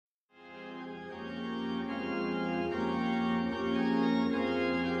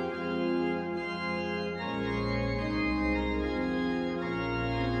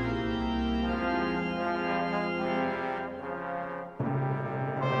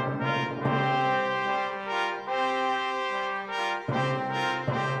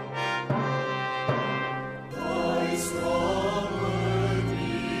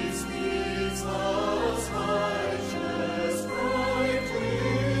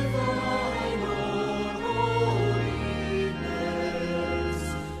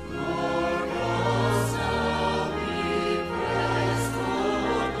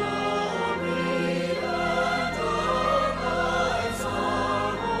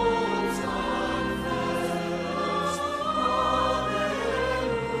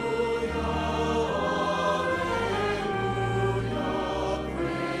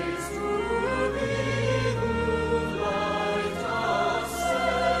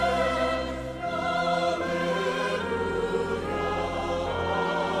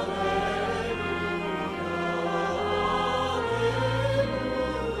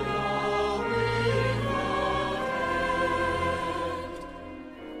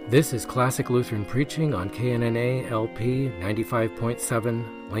This is Classic Lutheran Preaching on KNNA LP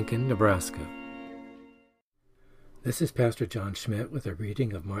 95.7, Lincoln, Nebraska. This is Pastor John Schmidt with a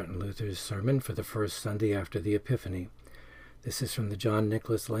reading of Martin Luther's sermon for the first Sunday after the Epiphany. This is from the John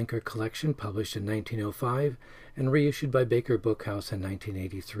Nicholas Lenker collection, published in 1905 and reissued by Baker Bookhouse in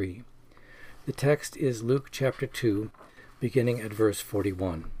 1983. The text is Luke chapter 2, beginning at verse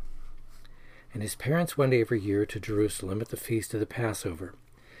 41. And his parents went every year to Jerusalem at the feast of the Passover.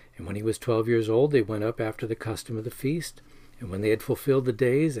 And when he was 12 years old, they went up after the custom of the feast. And when they had fulfilled the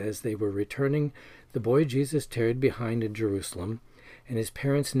days, as they were returning, the boy Jesus tarried behind in Jerusalem, and his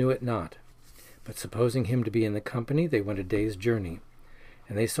parents knew it not. But supposing him to be in the company, they went a day's journey.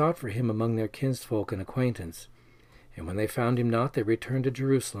 And they sought for him among their kinsfolk and acquaintance. And when they found him not, they returned to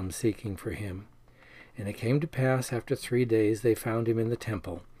Jerusalem, seeking for him. And it came to pass, after 3 days, they found him in the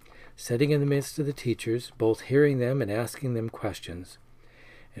temple, sitting in the midst of the teachers, both hearing them and asking them questions.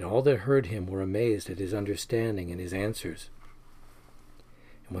 And all that heard him were amazed at his understanding and his answers.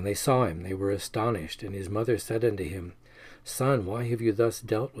 And when they saw him, they were astonished. And his mother said unto him, Son, why have you thus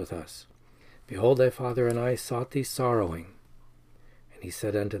dealt with us? Behold, thy father and I sought thee sorrowing. And he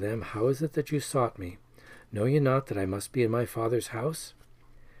said unto them, How is it that you sought me? Know ye not that I must be in my father's house?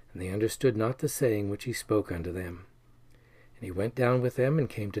 And they understood not the saying which he spoke unto them. And he went down with them, and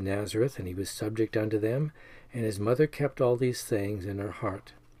came to Nazareth, and he was subject unto them, and his mother kept all these things in her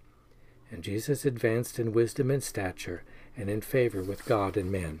heart. And Jesus advanced in wisdom and stature, and in favor with God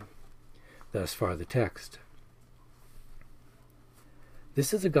and men. Thus far the text.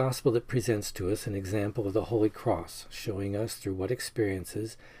 This is a gospel that presents to us an example of the Holy Cross, showing us through what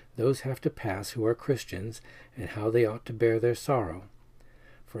experiences those have to pass who are Christians, and how they ought to bear their sorrow.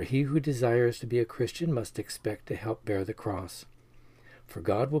 For he who desires to be a Christian must expect to help bear the cross. For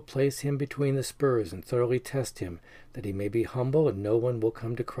God will place him between the spurs and thoroughly test him, that he may be humble, and no one will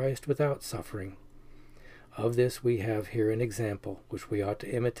come to Christ without suffering. Of this we have here an example, which we ought to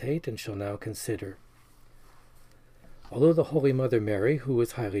imitate and shall now consider. Although the Holy Mother Mary, who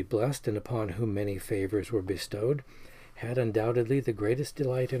was highly blessed and upon whom many favors were bestowed, had undoubtedly the greatest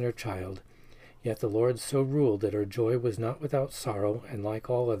delight in her child, yet the Lord so ruled that her joy was not without sorrow, and like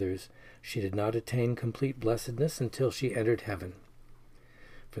all others, she did not attain complete blessedness until she entered heaven.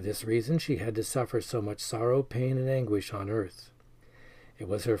 For this reason she had to suffer so much sorrow, pain, and anguish on earth. It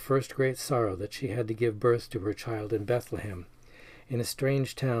was her first great sorrow that she had to give birth to her child in Bethlehem, in a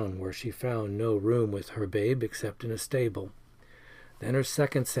strange town where she found no room with her babe except in a stable. Then her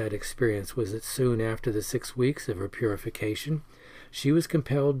second sad experience was that soon after the 6 weeks of her purification, she was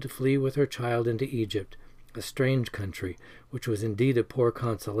compelled to flee with her child into Egypt, a strange country, which was indeed a poor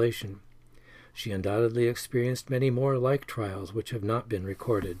consolation. She undoubtedly experienced many more like trials which have not been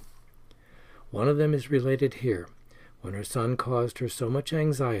recorded. One of them is related here, when her son caused her so much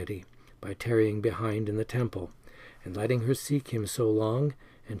anxiety by tarrying behind in the temple, and letting her seek him so long,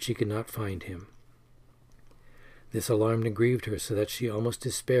 and she could not find him. This alarmed and grieved her so that she almost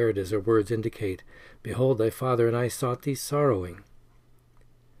despaired, as her words indicate, Behold, thy father and I sought thee sorrowing.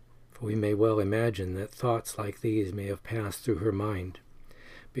 For we may well imagine that thoughts like these may have passed through her mind.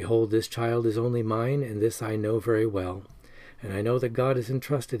 Behold, this child is only mine, and this I know very well. And I know that God has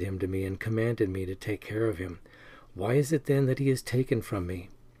entrusted him to me and commanded me to take care of him. Why is it then that he is taken from me?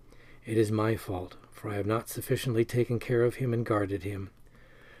 It is my fault, for I have not sufficiently taken care of him and guarded him.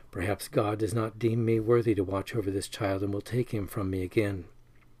 Perhaps God does not deem me worthy to watch over this child, and will take him from me again.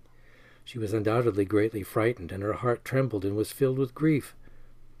 She was undoubtedly greatly frightened, and her heart trembled and was filled with grief.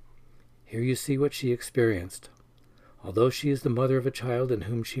 Here you see what she experienced. Although she is the mother of a child in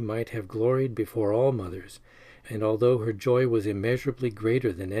whom she might have gloried before all mothers, and although her joy was immeasurably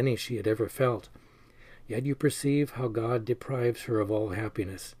greater than any she had ever felt, yet you perceive how God deprives her of all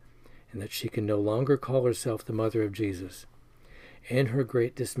happiness, and that she can no longer call herself the mother of Jesus. In her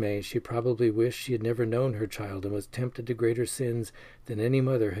great dismay, she probably wished she had never known her child, and was tempted to greater sins than any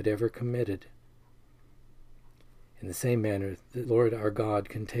mother had ever committed. In the same manner, the Lord our God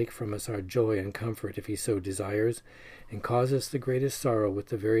can take from us our joy and comfort if he so desires, and cause us the greatest sorrow with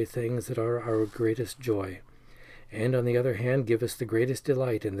the very things that are our greatest joy, and on the other hand give us the greatest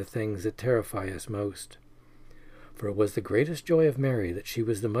delight in the things that terrify us most. For it was the greatest joy of Mary that she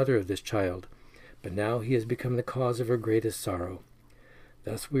was the mother of this child, but now he has become the cause of her greatest sorrow.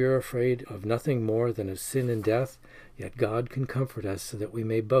 Thus we are afraid of nothing more than of sin and death, yet God can comfort us so that we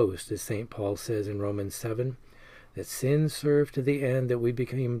may boast, as St. Paul says in Romans 7, that sin served to the end that we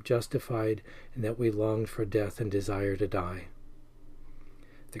became justified, and that we longed for death and desire to die.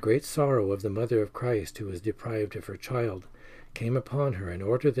 The great sorrow of the mother of Christ, who was deprived of her child, came upon her in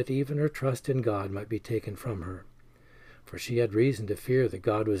order that even her trust in God might be taken from her. for she had reason to fear that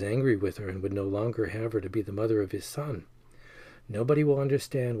God was angry with her and would no longer have her to be the mother of his son. Nobody will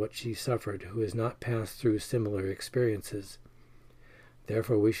understand what she suffered who has not passed through similar experiences.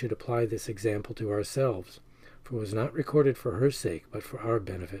 Therefore we should apply this example to ourselves, for it was not recorded for her sake, but for our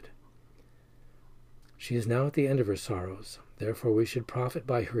benefit. She is now at the end of her sorrows. Therefore we should profit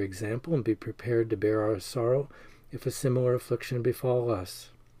by her example and be prepared to bear our sorrow if a similar affliction befall us.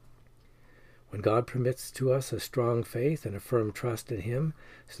 When God permits to us a strong faith and a firm trust in him,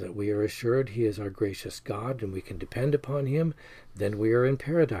 so that we are assured he is our gracious God and we can depend upon him, then we are in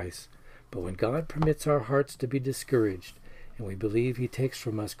paradise. But when God permits our hearts to be discouraged, and we believe he takes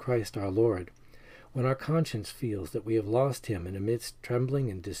from us Christ our Lord, when our conscience feels that we have lost him, and amidst trembling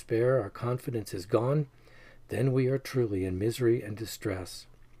and despair our confidence is gone, then we are truly in misery and distress.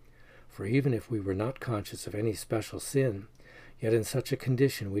 For even if we were not conscious of any special sin, yet in such a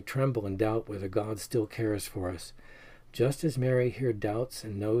condition we tremble and doubt whether God still cares for us, just as Mary here doubts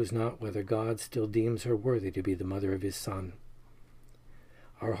and knows not whether God still deems her worthy to be the mother of his Son.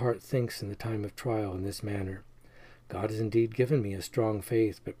 Our heart thinks in the time of trial in this manner: God has indeed given me a strong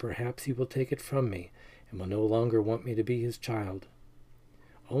faith, but perhaps he will take it from me, and will no longer want me to be his child.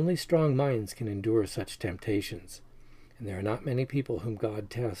 Only strong minds can endure such temptations, and there are not many people whom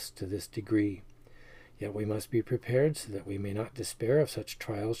God tests to this degree. Yet we must be prepared so that we may not despair if such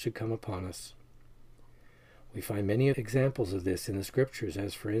trials should come upon us. We find many examples of this in the Scriptures,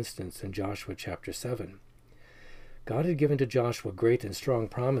 as for instance in Joshua chapter 7. God had given to Joshua great and strong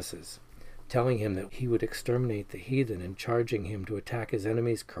promises, telling him that he would exterminate the heathen and charging him to attack his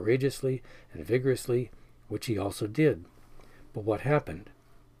enemies courageously and vigorously, which he also did. But what happened?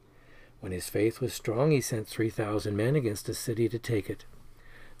 When his faith was strong, he sent 3,000 men against a city to take it.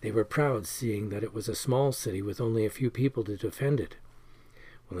 They were proud, seeing that it was a small city with only a few people to defend it.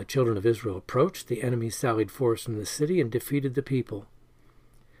 When the children of Israel approached, the enemy sallied forth from the city and defeated the people.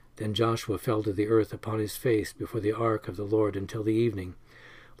 Then Joshua fell to the earth upon his face before the ark of the Lord until the evening,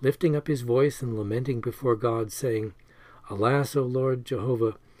 lifting up his voice and lamenting before God, saying, Alas, O Lord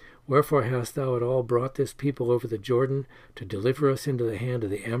Jehovah, wherefore hast thou at all brought this people over the Jordan, to deliver us into the hand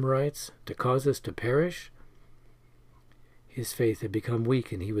of the Amorites, to cause us to perish? His faith had become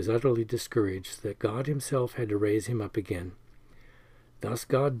weak, and he was utterly discouraged, so that God himself had to raise him up again. Thus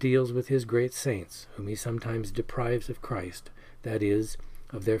God deals with his great saints, whom he sometimes deprives of Christ, that is,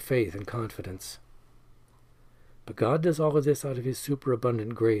 of their faith and confidence. But God does all of this out of his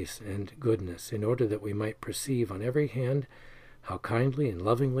superabundant grace and goodness, in order that we might perceive on every hand how kindly and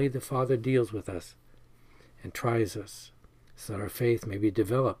lovingly the Father deals with us and tries us, so that our faith may be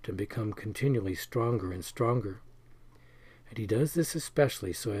developed and become continually stronger and stronger. And he does this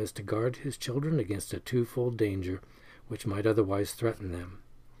especially so as to guard his children against a twofold danger which might otherwise threaten them.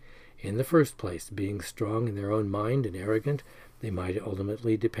 In the first place, being strong in their own mind and arrogant, they might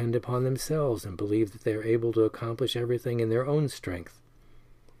ultimately depend upon themselves and believe that they are able to accomplish everything in their own strength.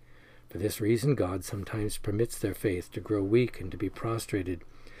 For this reason, God sometimes permits their faith to grow weak and to be prostrated,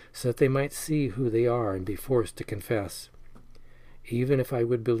 so that they might see who they are and be forced to confess, Even if I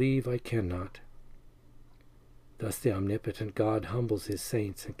would believe, I cannot. Thus the omnipotent God humbles his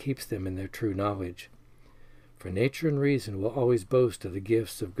saints and keeps them in their true knowledge. For nature and reason will always boast of the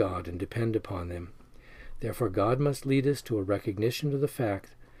gifts of God and depend upon them. Therefore God must lead us to a recognition of the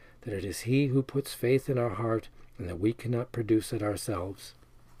fact that it is he who puts faith in our heart and that we cannot produce it ourselves.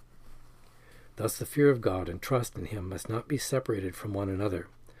 Thus the fear of God and trust in him must not be separated from one another,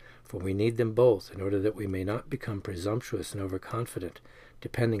 for we need them both in order that we may not become presumptuous and overconfident,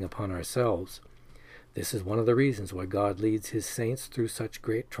 depending upon ourselves. This is one of the reasons why God leads his saints through such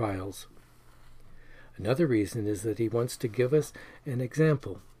great trials. Another reason is that he wants to give us an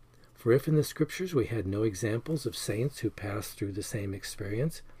example. For if in the Scriptures we had no examples of saints who passed through the same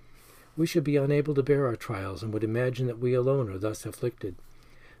experience, we should be unable to bear our trials and would imagine that we alone are thus afflicted,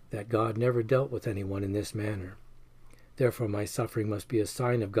 that God never dealt with anyone in this manner. Therefore my suffering must be a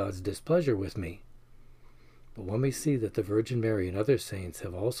sign of God's displeasure with me. But when we see that the Virgin Mary and other saints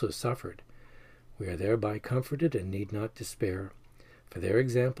have also suffered, we are thereby comforted and need not despair, for their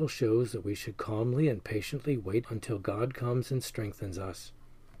example shows that we should calmly and patiently wait until God comes and strengthens us.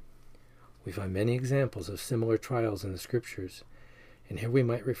 We find many examples of similar trials in the Scriptures, and here we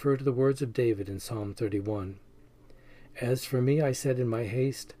might refer to the words of David in Psalm 31. As for me, I said in my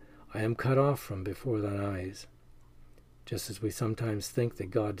haste, I am cut off from before thine eyes. Just as we sometimes think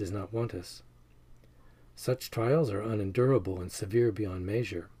that God does not want us. Such trials are unendurable and severe beyond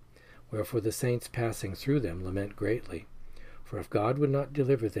measure, wherefore the saints passing through them lament greatly, for if God would not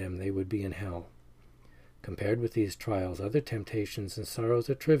deliver them, they would be in hell. Compared with these trials, other temptations and sorrows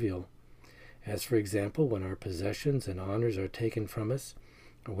are trivial, as for example when our possessions and honors are taken from us,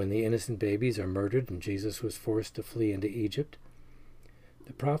 or when the innocent babies are murdered and Jesus was forced to flee into Egypt.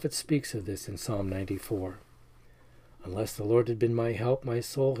 The prophet speaks of this in Psalm 94. Unless the Lord had been my help, my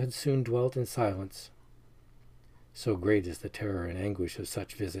soul had soon dwelt in silence. So great is the terror and anguish of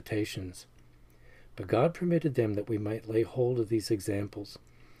such visitations. But God permitted them that we might lay hold of these examples,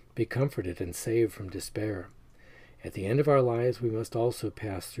 be comforted and saved from despair. At the end of our lives we must also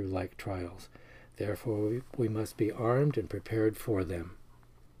pass through like trials. Therefore we must be armed and prepared for them.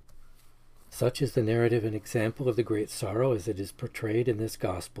 Such is the narrative and example of the great sorrow as it is portrayed in this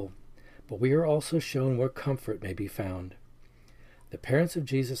gospel. But we are also shown where comfort may be found. The parents of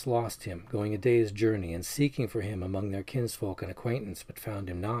Jesus lost him, going a day's journey and seeking for him among their kinsfolk and acquaintance, but found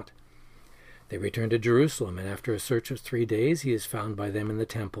him not. They returned to Jerusalem, and after a search of 3 days he is found by them in the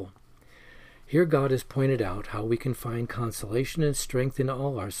temple. Here God has pointed out how we can find consolation and strength in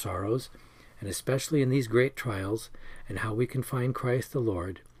all our sorrows, and especially in these great trials, and how we can find Christ the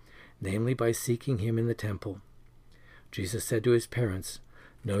Lord, namely by seeking him in the temple. Jesus said to his parents,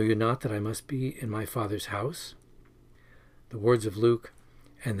 "Know you not that I must be in my Father's house?" The words of Luke,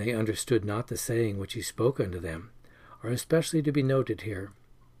 "And they understood not the saying which he spoke unto them," are especially to be noted here.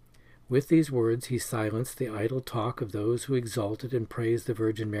 With these words he silenced the idle talk of those who exalted and praised the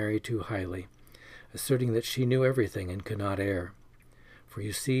Virgin Mary too highly, asserting that she knew everything and could not err. For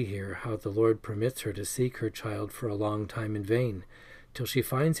you see here how the Lord permits her to seek her child for a long time in vain, till she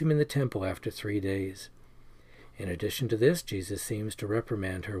finds him in the temple after 3 days. In addition to this, Jesus seems to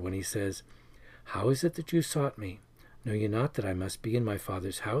reprimand her when he says, "How is it that you sought me? Know you not that I must be in my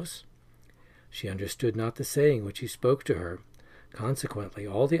Father's house?" She understood not the saying which he spoke to her. Consequently,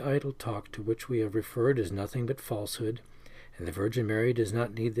 all the idle talk to which we have referred is nothing but falsehood, and the Virgin Mary does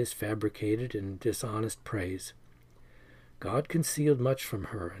not need this fabricated and dishonest praise. God concealed much from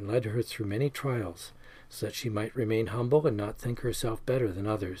her and led her through many trials, so that she might remain humble and not think herself better than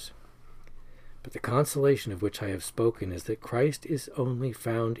others. But the consolation of which I have spoken is that Christ is only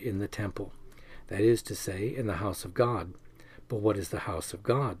found in the temple, that is to say, in the house of God. But what is the house of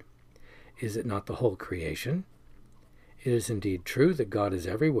God? Is it not the whole creation? It is indeed true that God is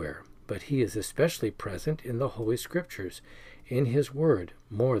everywhere, but he is especially present in the Holy Scriptures, in his Word,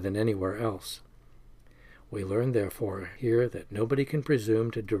 more than anywhere else. We learn, therefore, here that nobody can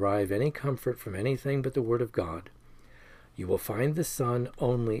presume to derive any comfort from anything but the Word of God. You will find the Son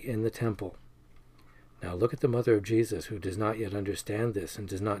only in the temple. Now look at the mother of Jesus, who does not yet understand this and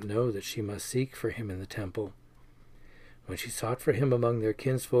does not know that she must seek for him in the temple. When she sought for him among their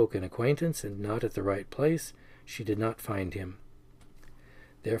kinsfolk and acquaintance, and not at the right place, she did not find him.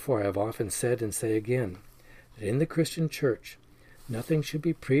 Therefore I have often said and say again, that in the Christian church nothing should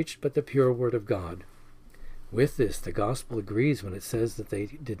be preached but the pure word of God. With this the gospel agrees when it says that they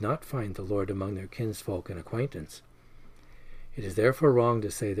did not find the Lord among their kinsfolk and acquaintance. It is therefore wrong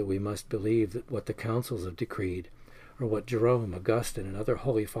to say that we must believe that what the councils have decreed, or what Jerome, Augustine, and other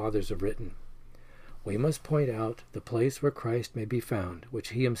holy fathers have written. We must point out the place where Christ may be found, which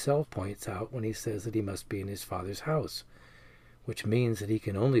he himself points out when he says that he must be in his Father's house, which means that he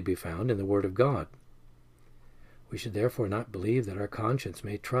can only be found in the Word of God. We should therefore not believe that our conscience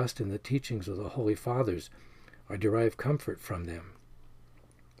may trust in the teachings of the holy fathers, or derive comfort from them.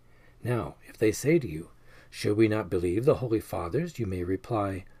 Now, if they say to you, "Should we not believe the holy fathers?" you may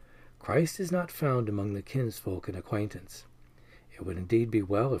reply, "Christ is not found among the kinsfolk and acquaintance." It would indeed be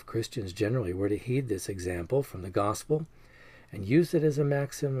well if Christians generally were to heed this example from the gospel and use it as a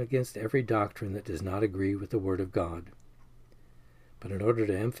maxim against every doctrine that does not agree with the Word of God. But in order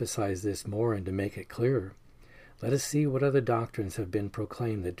to emphasize this more and to make it clearer, let us see what other doctrines have been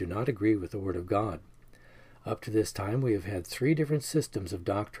proclaimed that do not agree with the Word of God. Up to this time we have had 3 different systems of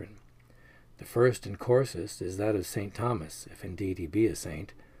doctrine. The first and coarsest is that of St. Thomas, if indeed he be a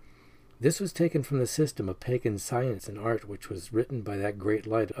saint. This was taken from the system of pagan science and art which was written by that great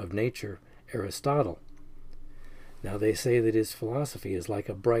light of nature, Aristotle. Now they say that his philosophy is like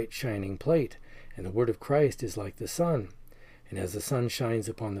a bright shining plate, and the word of Christ is like the sun. And as the sun shines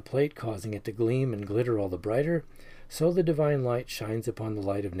upon the plate, causing it to gleam and glitter all the brighter, so the divine light shines upon the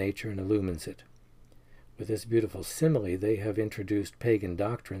light of nature and illumines it. With this beautiful simile, they have introduced pagan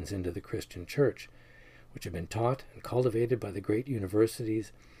doctrines into the Christian church, which have been taught and cultivated by the great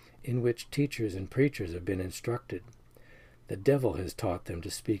universities in which teachers and preachers have been instructed. The devil has taught them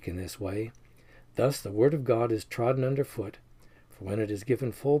to speak in this way. Thus the word of God is trodden under foot, for when it is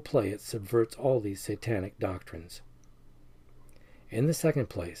given full play, it subverts all these satanic doctrines. In the second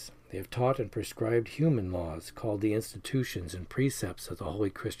place, they have taught and prescribed human laws, called the institutions and precepts of the Holy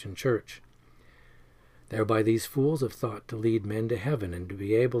Christian Church. Thereby these fools have thought to lead men to heaven and to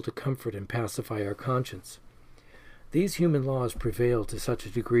be able to comfort and pacify our conscience. These human laws prevail to such a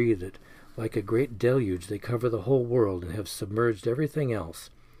degree that, like a great deluge, they cover the whole world and have submerged everything else,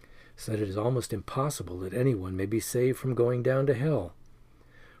 so that it is almost impossible that anyone may be saved from going down to hell.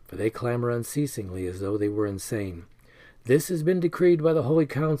 For they clamor unceasingly as though they were insane. This has been decreed by the holy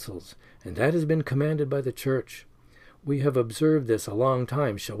councils, and that has been commanded by the church. We have observed this a long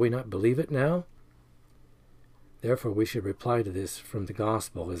time. Shall we not believe it now? Therefore we should reply to this from the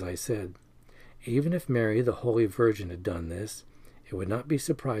gospel, as I said. Even if Mary, the Holy Virgin, had done this, it would not be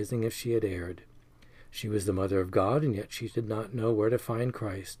surprising if she had erred. She was the Mother of God, and yet she did not know where to find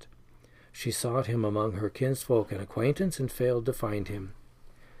Christ. She sought him among her kinsfolk and acquaintance and failed to find him.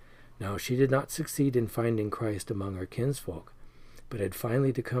 Now she did not succeed in finding Christ among her kinsfolk, but had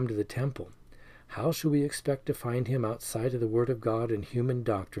finally to come to the temple. How shall we expect to find him outside of the Word of God and human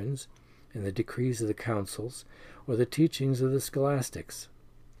doctrines, and the decrees of the councils, or the teachings of the scholastics?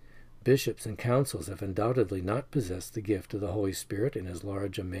 Bishops and councils have undoubtedly not possessed the gift of the Holy Spirit in as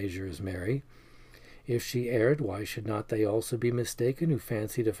large a measure as Mary. If she erred, why should not they also be mistaken who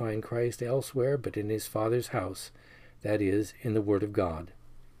fancy to find Christ elsewhere but in his Father's house, that is, in the Word of God?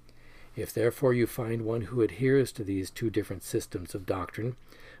 If therefore you find one who adheres to these two different systems of doctrine,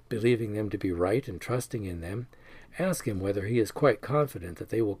 believing them to be right and trusting in them, ask him whether he is quite confident that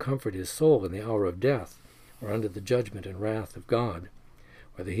they will comfort his soul in the hour of death, or under the judgment and wrath of God,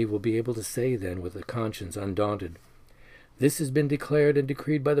 whether he will be able to say then with a conscience undaunted, "This has been declared and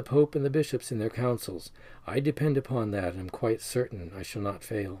decreed by the Pope and the bishops in their councils. I depend upon that, and am quite certain I shall not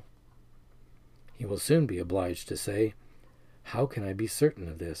fail." He will soon be obliged to say, "How can I be certain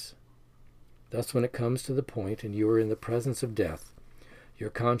of this?" Thus when it comes to the point, and you are in the presence of death, your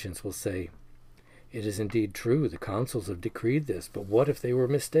conscience will say, "It is indeed true, the councils have decreed this, but what if they were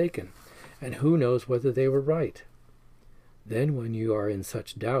mistaken? And who knows whether they were right?" Then when you are in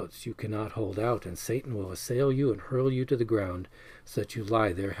such doubts, you cannot hold out, and Satan will assail you and hurl you to the ground, so that you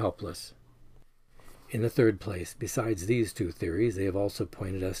lie there helpless. In the third place, besides these two theories, they have also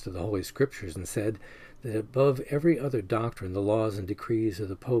pointed us to the Holy Scriptures and said that above every other doctrine the laws and decrees of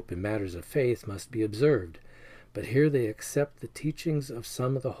the Pope in matters of faith must be observed. But here they accept the teachings of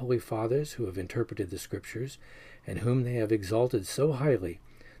some of the Holy Fathers who have interpreted the Scriptures, and whom they have exalted so highly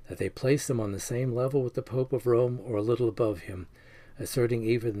that they place them on the same level with the Pope of Rome or a little above him, asserting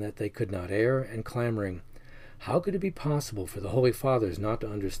even that they could not err, and clamoring, "How could it be possible for the Holy Fathers not to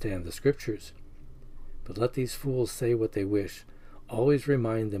understand the Scriptures?" But let these fools say what they wish, always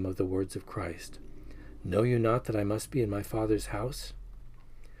remind them of the words of Christ. "Know you not that I must be in my Father's house?"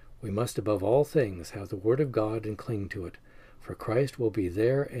 We must above all things have the Word of God and cling to it, for Christ will be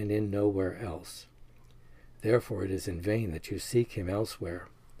there and in nowhere else. Therefore it is in vain that you seek him elsewhere.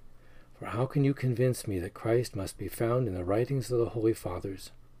 For how can you convince me that Christ must be found in the writings of the Holy Fathers?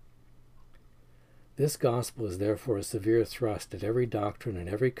 This gospel is therefore a severe thrust at every doctrine and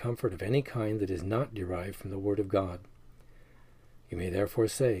every comfort of any kind that is not derived from the Word of God. You may therefore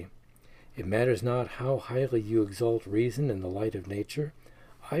say, "It matters not how highly you exalt reason in the light of nature,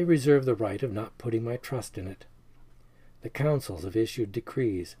 I reserve the right of not putting my trust in it. The councils have issued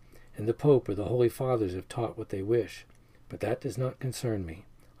decrees, and the Pope or the Holy Fathers have taught what they wish, but that does not concern me.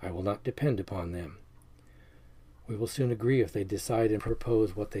 I will not depend upon them. We will soon agree if they decide and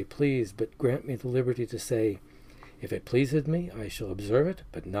propose what they please, but grant me the liberty to say, if it pleases me, I shall observe it,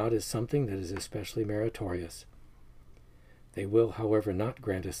 but not as something that is especially meritorious." They will, however, not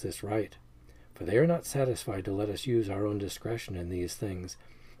grant us this right, for they are not satisfied to let us use our own discretion in these things,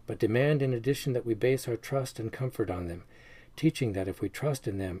 but demand in addition that we base our trust and comfort on them, teaching that if we trust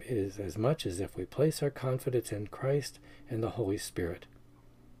in them, it is as much as if we place our confidence in Christ and the Holy Spirit.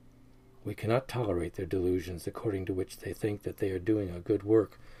 We cannot tolerate their delusions, according to which they think that they are doing a good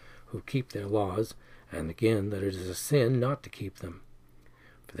work, who keep their laws, and again that it is a sin not to keep them.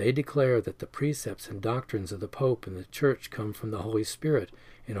 For they declare that the precepts and doctrines of the Pope and the Church come from the Holy Spirit,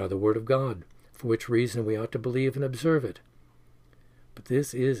 and are the Word of God, for which reason we ought to believe and observe it. But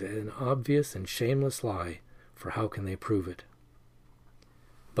this is an obvious and shameless lie, for how can they prove it?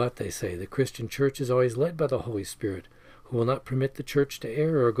 But, they say, the Christian Church is always led by the Holy Spirit, who will not permit the Church to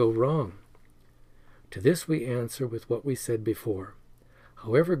err or go wrong. To this we answer with what we said before.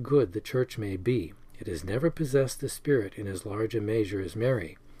 However good the Church may be, it has never possessed the Spirit in as large a measure as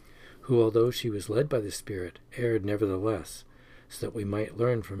Mary, who, although she was led by the Spirit, erred nevertheless, so that we might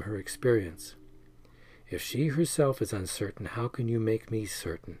learn from her experience. If she herself is uncertain, how can you make me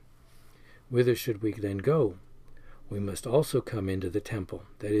certain? Whither should we then go? We must also come into the temple,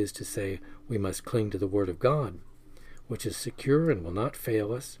 that is to say, we must cling to the Word of God, which is secure and will not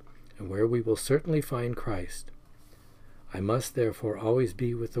fail us, and where we will certainly find Christ. I must therefore always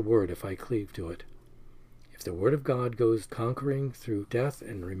be with the Word if I cleave to it. If the Word of God goes conquering through death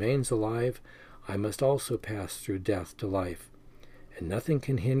and remains alive, I must also pass through death to life, and nothing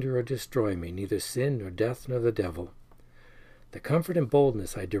can hinder or destroy me, neither sin nor death nor the devil. The comfort and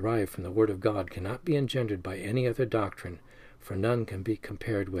boldness I derive from the Word of God cannot be engendered by any other doctrine, for none can be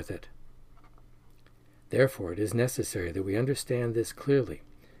compared with it. Therefore it is necessary that we understand this clearly,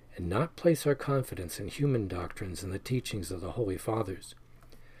 and not place our confidence in human doctrines and the teachings of the Holy Fathers.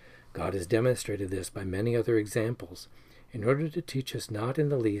 God has demonstrated this by many other examples, in order to teach us not in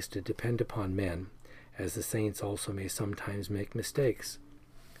the least to depend upon men, as the saints also may sometimes make mistakes.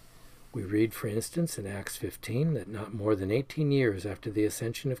 We read, for instance, in Acts 15, that not more than 18 years after the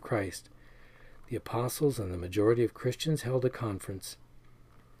ascension of Christ, the apostles and the majority of Christians held a conference.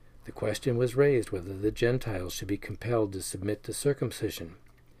 The question was raised whether the Gentiles should be compelled to submit to circumcision.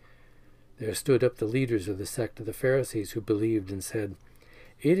 There stood up the leaders of the sect of the Pharisees who believed and said,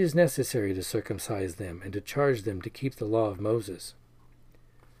 "It is necessary to circumcise them and to charge them to keep the law of Moses."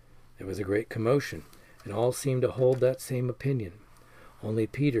 There was a great commotion, and all seemed to hold that same opinion. Only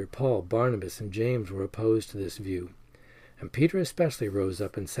Peter, Paul, Barnabas, and James were opposed to this view. And Peter especially rose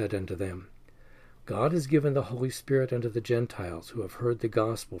up and said unto them, God has given the Holy Spirit unto the Gentiles who have heard the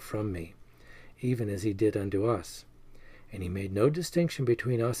gospel from me, even as he did unto us. And he made no distinction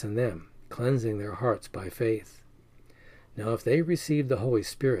between us and them, cleansing their hearts by faith. Now if they received the Holy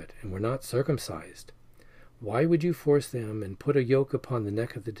Spirit and were not circumcised, why would you force them and put a yoke upon the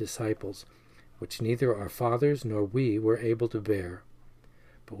neck of the disciples, which neither our fathers nor we were able to bear?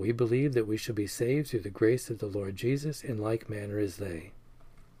 But we believe that we shall be saved through the grace of the Lord Jesus in like manner as they.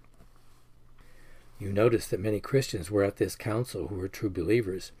 You notice that many Christians were at this council who were true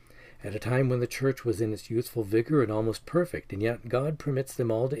believers, at a time when the church was in its youthful vigor and almost perfect, and yet God permits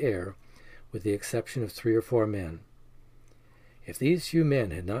them all to err, with the exception of 3 or 4 men. If these few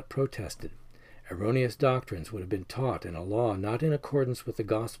men had not protested, erroneous doctrines would have been taught, and a law not in accordance with the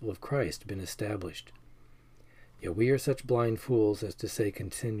gospel of Christ been established. Yet we are such blind fools as to say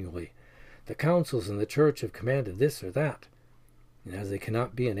continually, the councils in the church have commanded this or that, and as they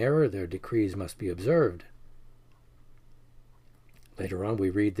cannot be in error, their decrees must be observed. Later on we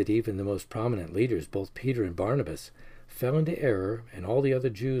read that even the most prominent leaders, both Peter and Barnabas, fell into error, and all the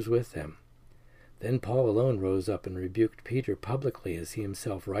other Jews with them. Then Paul alone rose up and rebuked Peter publicly, as he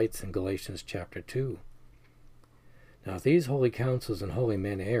himself writes in Galatians chapter 2. Now if these holy councils and holy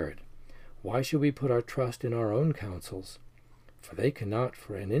men erred, why should we put our trust in our own counsels? For they cannot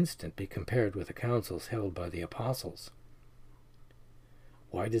for an instant be compared with the counsels held by the apostles.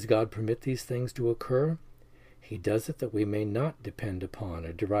 Why does God permit these things to occur? He does it that we may not depend upon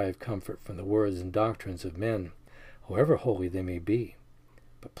or derive comfort from the words and doctrines of men, however holy they may be,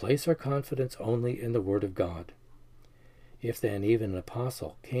 but place our confidence only in the Word of God. If then even an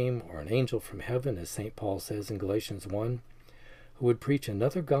apostle came, or an angel from heaven, as St. Paul says in Galatians 1, who would preach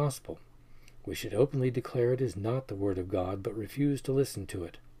another gospel, we should openly declare it is not the Word of God, but refuse to listen to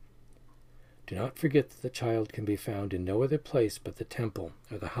it. Do not forget that the child can be found in no other place but the temple,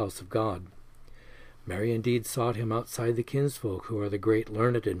 or the house of God. Mary indeed sought him outside the kinsfolk, who are the great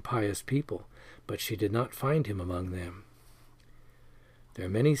learned and pious people, but she did not find him among them. There are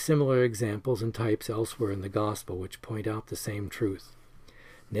many similar examples and types elsewhere in the Gospel which point out the same truth,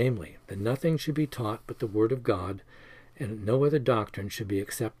 namely, that nothing should be taught but the Word of God, and no other doctrine should be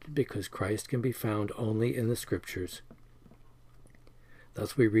accepted because Christ can be found only in the Scriptures.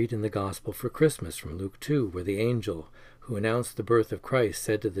 Thus we read in the Gospel for Christmas from Luke 2, where the angel who announced the birth of Christ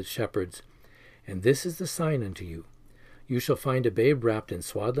said to the shepherds, "And this is the sign unto you. You shall find a babe wrapped in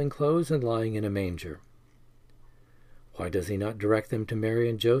swaddling clothes and lying in a manger." Why does he not direct them to Mary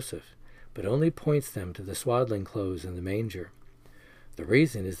and Joseph, but only points them to the swaddling clothes and the manger? The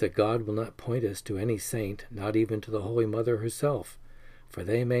reason is that God will not point us to any saint, not even to the Holy Mother herself, for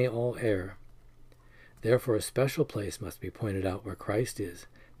they may all err. Therefore a special place must be pointed out where Christ is,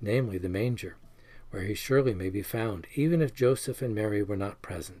 namely the manger, where he surely may be found, even if Joseph and Mary were not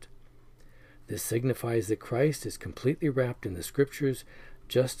present. This signifies that Christ is completely wrapped in the Scriptures,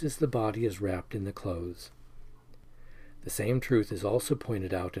 just as the body is wrapped in the clothes. The same truth is also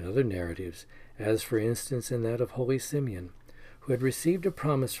pointed out in other narratives, as for instance in that of Holy Simeon, who had received a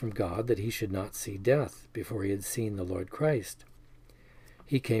promise from God that he should not see death before he had seen the Lord Christ.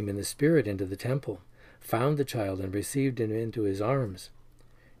 He came in the Spirit into the temple, found the child, and received him into his arms.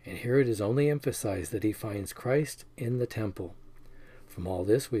 And here it is only emphasized that he finds Christ in the temple. From all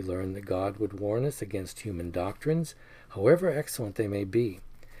this we learn that God would warn us against human doctrines, however excellent they may be,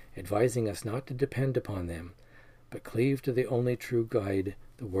 advising us not to depend upon them, but cleave to the only true guide,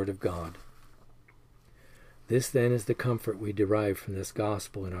 the Word of God. This then is the comfort we derive from this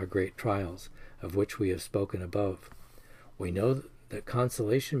gospel in our great trials, of which we have spoken above. We know that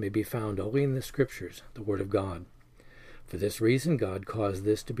consolation may be found only in the Scriptures, the Word of God. For this reason God caused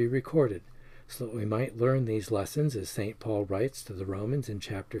this to be recorded, so that we might learn these lessons, as St. Paul writes to the Romans in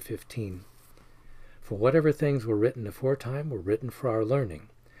chapter 15. For whatever things were written aforetime were written for our learning,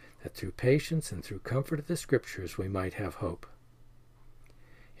 that through patience and through comfort of the Scriptures we might have hope.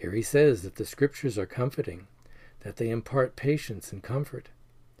 Here he says that the Scriptures are comforting, that they impart patience and comfort.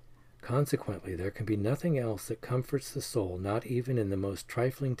 Consequently, there can be nothing else that comforts the soul, not even in the most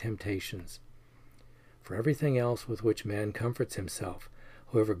trifling temptations. For everything else with which man comforts himself,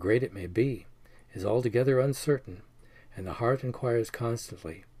 however great it may be, is altogether uncertain, and the heart inquires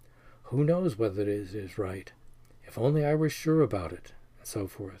constantly, "Who knows whether it is right? If only I were sure about it," and so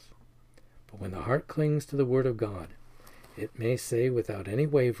forth. But when the heart clings to the Word of God, it may say without any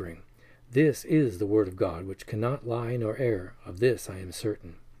wavering, "This is the Word of God, which cannot lie nor err. Of this I am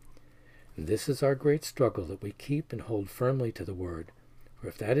certain." And this is our great struggle, that we keep and hold firmly to the Word, for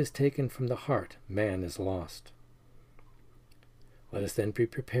if that is taken from the heart, man is lost. Let us then be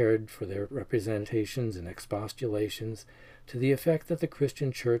prepared for their representations and expostulations to the effect that the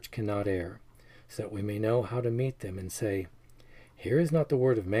Christian Church cannot err, so that we may know how to meet them and say, "Here is not the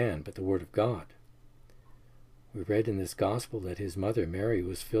word of man, but the word of God." We read in this gospel that his mother Mary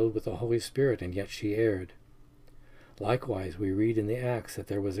was filled with the Holy Spirit, and yet she erred. Likewise, we read in the Acts that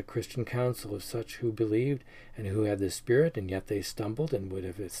there was a Christian council of such who believed and who had the Spirit, and yet they stumbled and would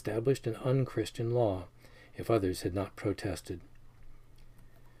have established an unchristian law, if others had not protested.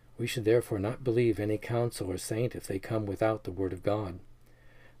 We should therefore not believe any council or saint if they come without the Word of God.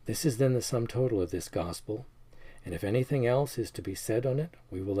 This is then the sum total of this gospel, and if anything else is to be said on it,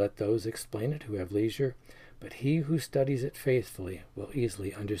 we will let those explain it who have leisure, but he who studies it faithfully will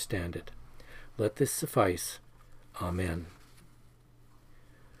easily understand it. Let this suffice. Amen.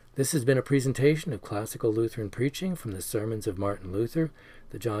 This has been a presentation of Classical Lutheran Preaching from the Sermons of Martin Luther,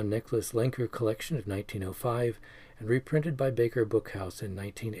 the John Nicholas Lenker collection of 1905, and reprinted by Baker Bookhouse in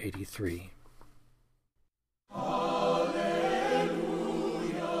 1983.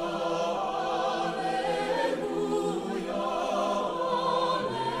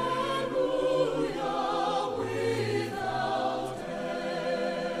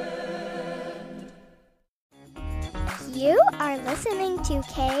 You are listening to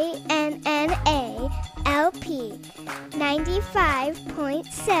KNNA LP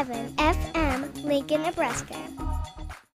 95.7 FM, Lincoln, Nebraska.